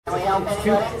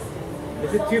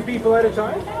Is it 2 people at a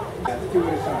time? Yeah, 2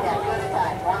 at a time. Yeah, 2 at a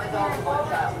time. One adult, one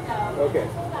child. Okay.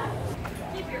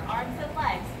 Keep your arms and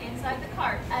legs inside the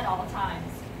cart at all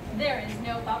times. There is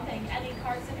no bumping any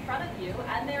cars in front of you,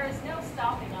 and there is no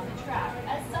stopping on the track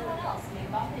as someone else may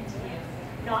bump into you.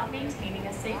 Not maintaining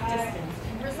a safe distance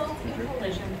can result in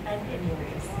collisions and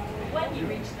injuries. When you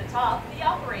reach the top, the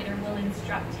operator will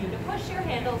instruct you to push your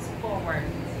handles forward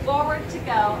to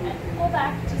go, and pull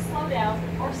back to slow down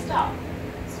or stop.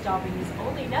 Stopping is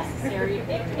only necessary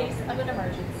in case of an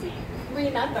emergency.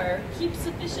 Remember, keep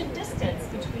sufficient distance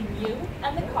between you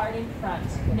and the cart in front.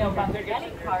 No bumping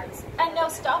any carts, and no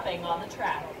stopping on the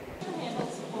track.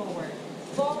 Handles forward.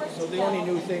 So the only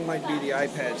new thing might be the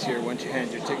iPads here once you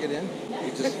hand your ticket in.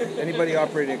 Anybody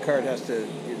operating a cart has to,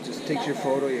 it just takes your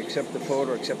photo, you accept the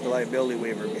photo, accept the liability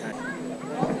waiver behind it.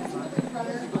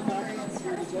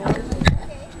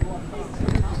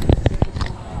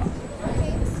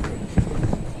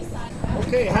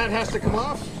 Okay, hat has to come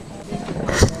off.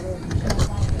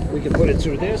 We can put it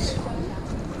through this.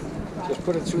 Just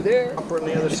put it through there. Put it on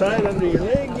the other side under your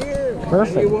leg here.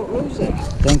 Perfect. And you won't lose it.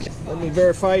 Thank you. Let me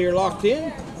verify you're locked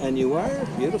in. And you are.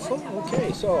 Beautiful.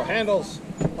 Okay, so handles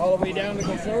all the way down to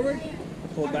go forward.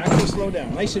 Pull back and slow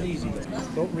down. Nice and easy.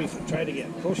 Don't reef it. Try it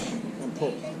again. Push and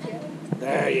pull.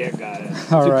 There you got it.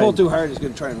 If you pull too hard, it's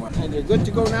going to try and run. And you're good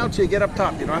to go now till you get up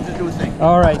top. You don't have to do a thing.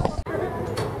 All right.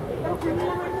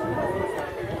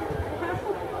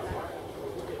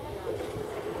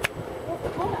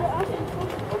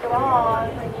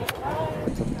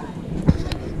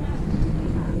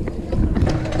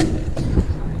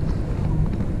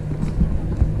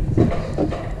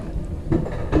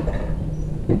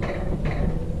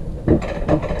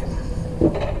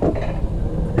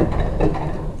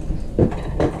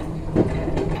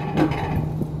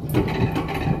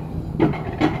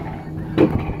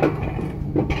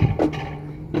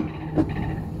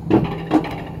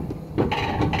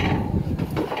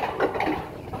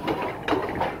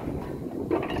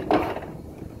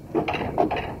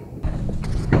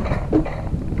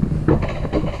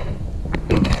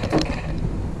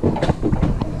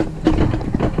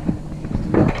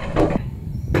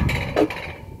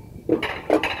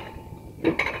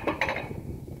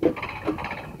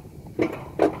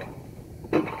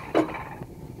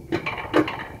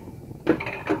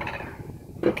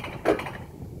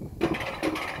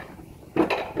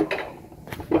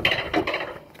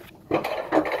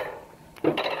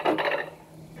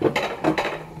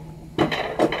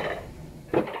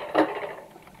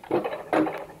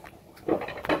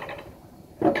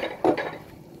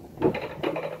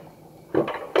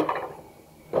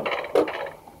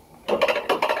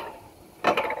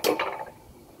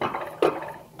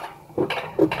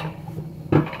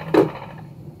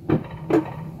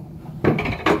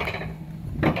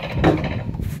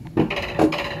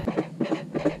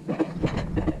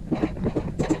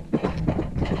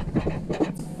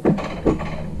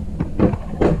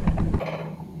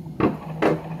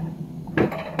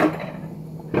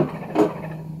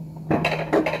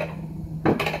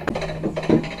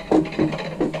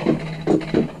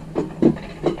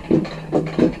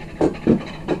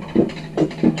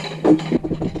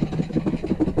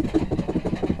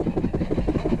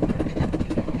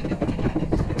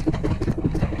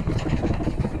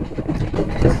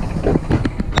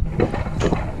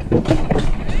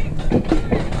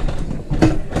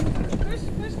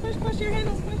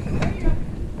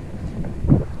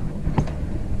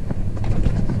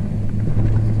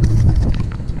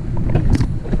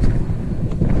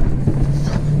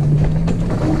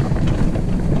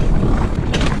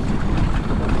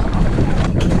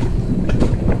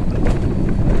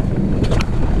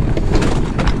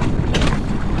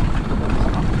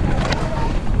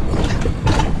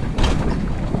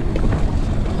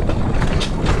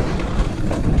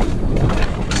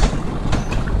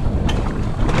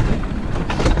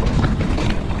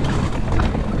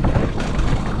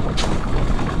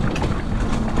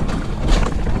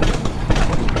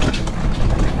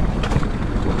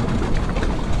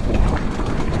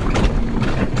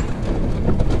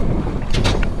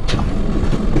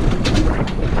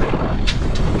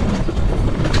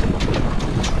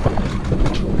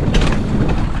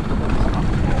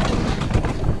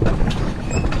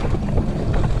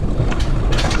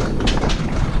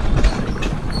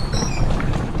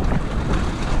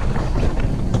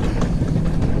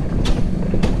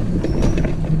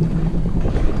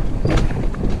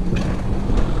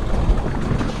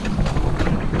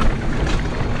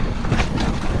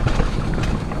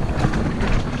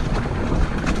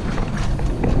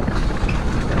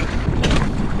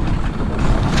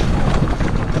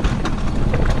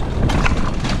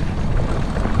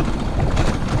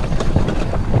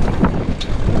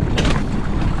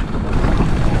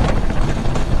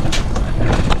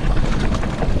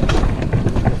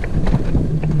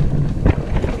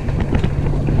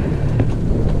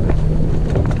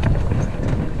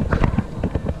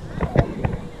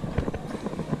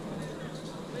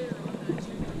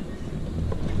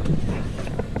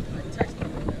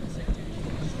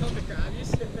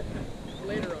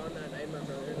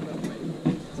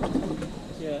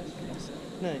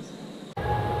 Nice.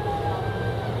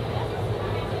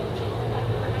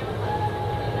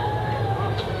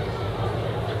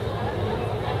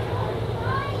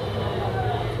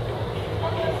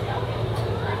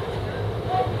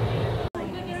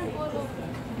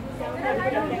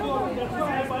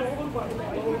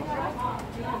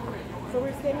 So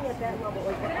we're standing at that level,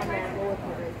 like on that lower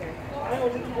part right there.